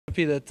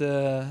Happy that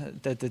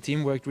the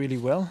team worked really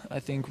well. I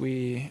think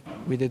we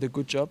did a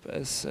good job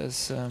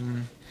as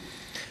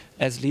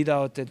lead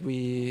out, that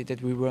we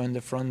were in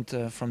the front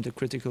from the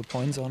critical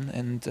points on,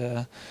 and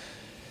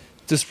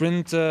the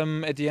sprint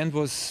at the end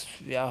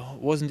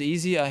wasn't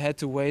easy. I had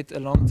to wait a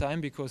long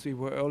time because we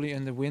were early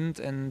in the wind,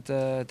 and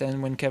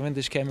then when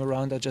Cavendish came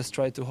around, I just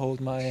tried to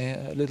hold my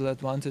little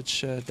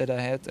advantage that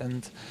I had,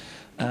 and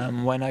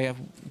when I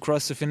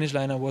crossed the finish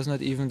line, I was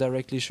not even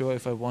directly sure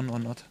if I won or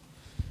not.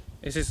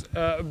 This is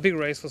a big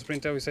race for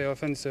sprinter. We say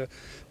often it's a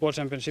world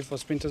championship for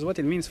sprinters. What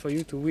it means for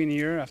you to win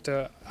here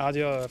after hard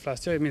year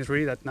last year? It means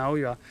really that now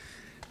you are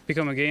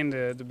become again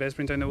the best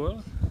sprinter in the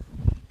world?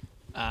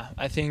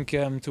 I think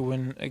to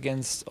win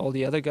against all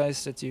the other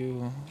guys, that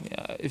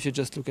if you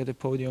just look at the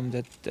podium,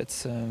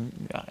 that's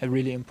a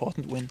really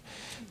important win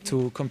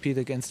to compete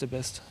against the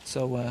best.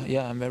 So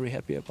yeah, I'm very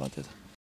happy about it.